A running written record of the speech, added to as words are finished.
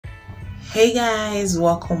Hey guys,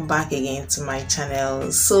 welcome back again to my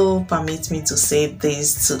channel. So permit me to say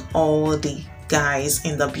this to all the guys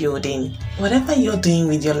in the building: whatever you're doing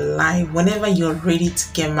with your life, whenever you're ready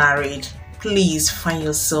to get married, please find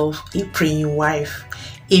yourself a praying wife.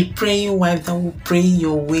 A praying wife that will pray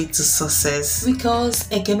your way to success, because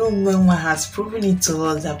Ekene Umenwa has proven it to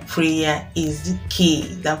us that prayer is the key,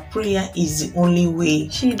 that prayer is the only way.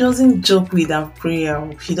 She doesn't joke with her prayer,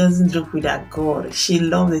 she doesn't joke with her God. She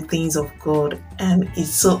loves the things of God, and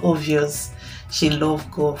it's so obvious she loves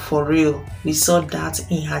God for real. We saw that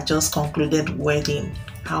in her just concluded wedding,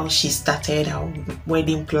 how she started her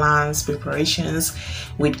wedding plans, preparations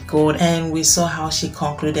with God, and we saw how she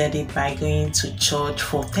concluded it by going to church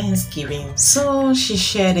for Thanksgiving. So she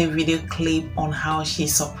shared a video clip on how she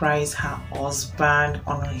surprised her husband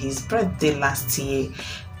on his birthday last year,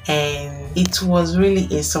 and it was really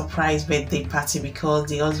a surprise birthday party because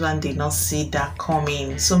the husband did not see that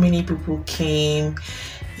coming. So many people came,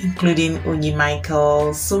 including Onyi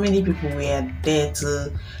Michael. So many people were there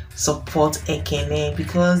to support Ekene,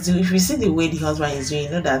 because if you see the way the husband is doing, you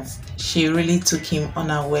know that she really took him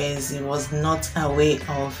unawares. He was not aware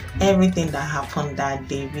of everything that happened that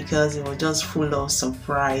day, because he was just full of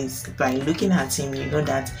surprise. By looking at him, you know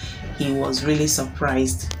that he was really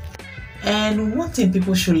surprised. And one thing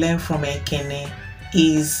people should learn from Ekene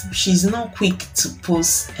is she's not quick to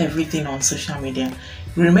post everything on social media.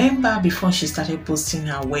 Remember, before she started posting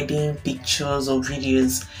her wedding pictures or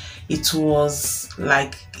videos, it was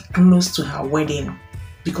like close to her wedding,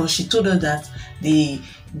 because she told us that the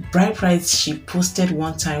bride price she posted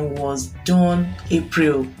one time was done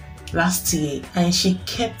April last year, and she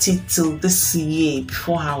kept it till this year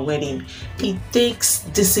before her wedding. It takes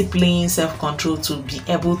discipline, self-control to be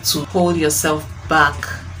able to hold yourself back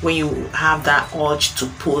when you have that urge to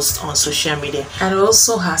post on social media. And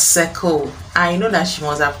also her circle, I know that she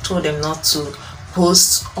must have told them not to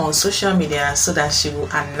post on social media so that she will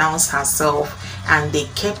announce herself, and they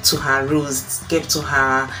kept to her rules, kept to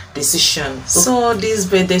her decision. So this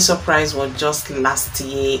birthday surprise was just last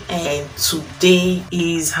year, and today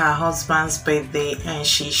is her husband's birthday, and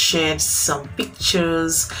she shared some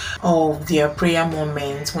pictures of their prayer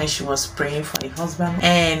moment when she was praying for the husband,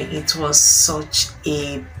 and it was such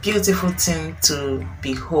a beautiful thing to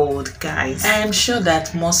behold, guys. I am sure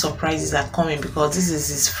that more surprises are coming, because this is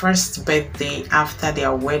his first birthday after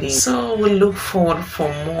their wedding. So we look forward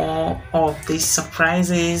for more of these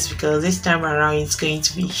surprises, because this time around it's going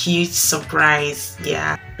to be a huge surprise.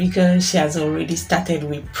 Yeah, because she has already started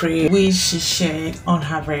with prayer, which she shared on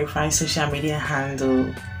her verified social media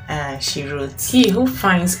handle. And she wrote, "He who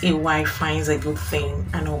finds a wife finds a good thing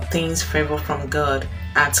and obtains favor from God.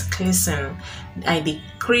 Alex Kleanson, I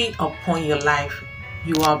decree upon your life,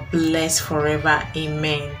 you are blessed forever.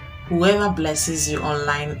 Amen. Whoever blesses you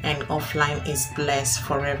online and offline is blessed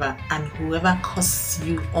forever, and whoever curses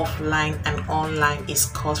you offline and online is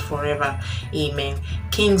cursed forever. Amen.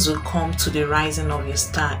 Kings will come to the rising of your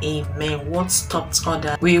star. Amen. What stops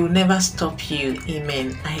others will never stop you.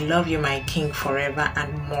 Amen. I love you, my king, forever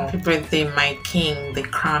and more. Happy birthday, my king. The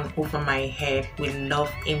crown over my head with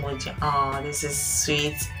love emoji." Oh, this is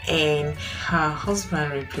sweet. And her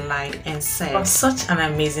husband replied and said, "Such an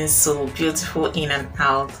amazing soul, beautiful in and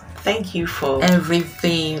out. Thank you for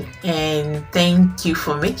everything, and thank you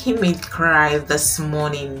for making me cry this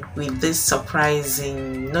morning with this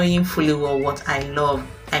surprising, knowing fully well what I love,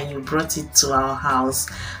 and you brought it to our house.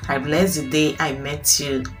 I bless the day I met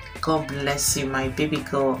you. God bless you, my baby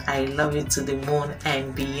girl. I love you to the moon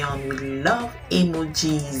and beyond with love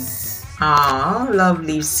emojis." Ah, love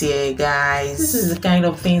lives here, guys. This is the kind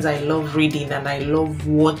of things I love reading and I love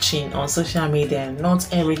watching on social media. Not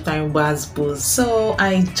every time buzz buzz. So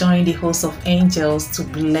I joined the host of angels to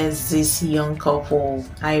bless this young couple.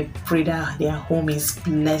 I pray that their home is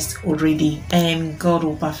blessed already, and God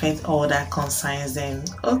will perfect all that concerns them.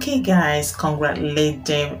 Okay, guys, congratulate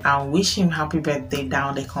them and wish him happy birthday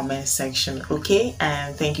down the comment section. Okay,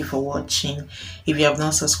 and thank you for watching. If you have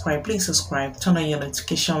not subscribed, please subscribe. Turn on your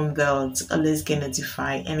notification bell to always get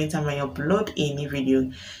notified anytime I upload any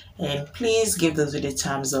video, and please give this video a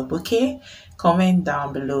thumbs up. Okay, comment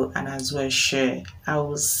down below and as well share. I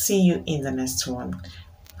will see you in the next one.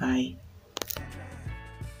 Bye.